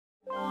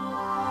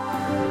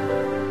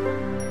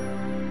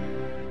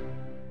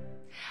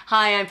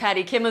Hi, I'm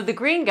Patty Kim of the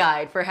Green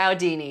Guide for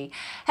Howdini.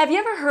 Have you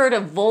ever heard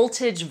of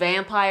voltage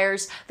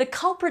vampires? The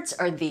culprits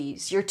are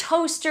these: your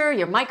toaster,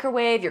 your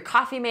microwave, your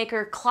coffee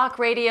maker, clock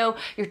radio,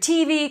 your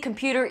TV,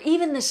 computer,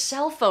 even the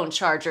cell phone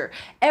charger.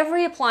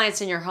 Every appliance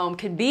in your home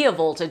can be a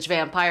voltage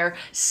vampire,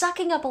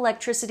 sucking up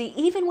electricity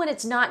even when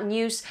it's not in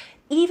use,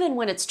 even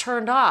when it's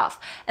turned off.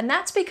 And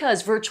that's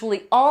because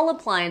virtually all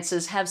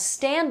appliances have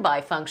standby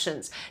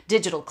functions,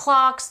 digital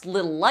clocks,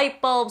 little light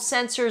bulbs,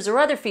 sensors, or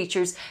other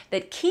features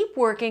that keep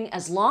working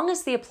as long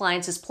as the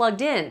appliance is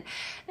plugged in.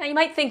 Now, you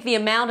might think the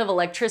amount of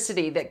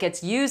electricity that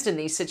gets used in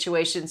these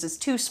situations is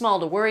too small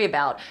to worry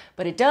about,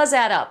 but it does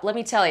add up. Let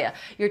me tell you,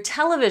 your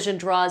television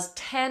draws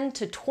 10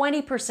 to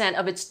 20%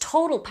 of its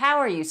total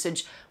power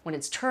usage when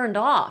it's turned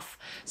off.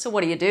 So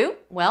what do?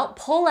 Well,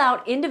 pull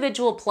out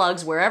individual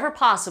plugs wherever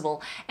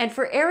possible, and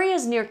for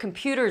areas near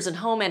computers and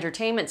home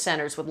entertainment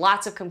centers with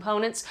lots of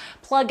components,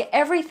 plug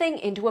everything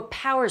into a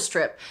power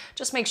strip.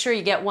 Just make sure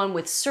you get one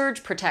with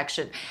surge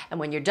protection,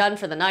 and when you're done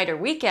for the night or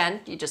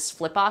weekend, you just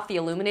flip off the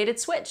illuminated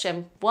switch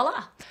and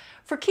voila!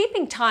 For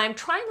keeping time,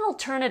 try an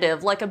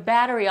alternative like a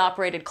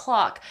battery-operated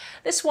clock.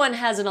 This one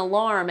has an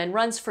alarm and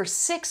runs for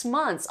 6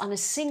 months on a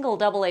single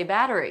AA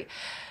battery.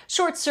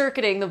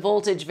 Short-circuiting the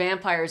voltage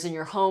vampires in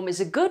your home is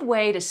a good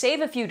way to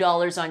save a few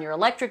dollars on your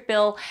electric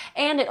bill,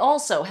 and it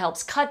also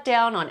helps cut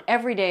down on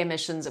everyday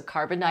emissions of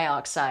carbon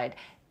dioxide.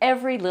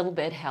 Every little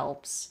bit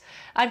helps.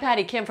 I'm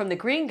Patty Kim from the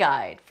Green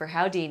Guide for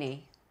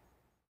Howdini.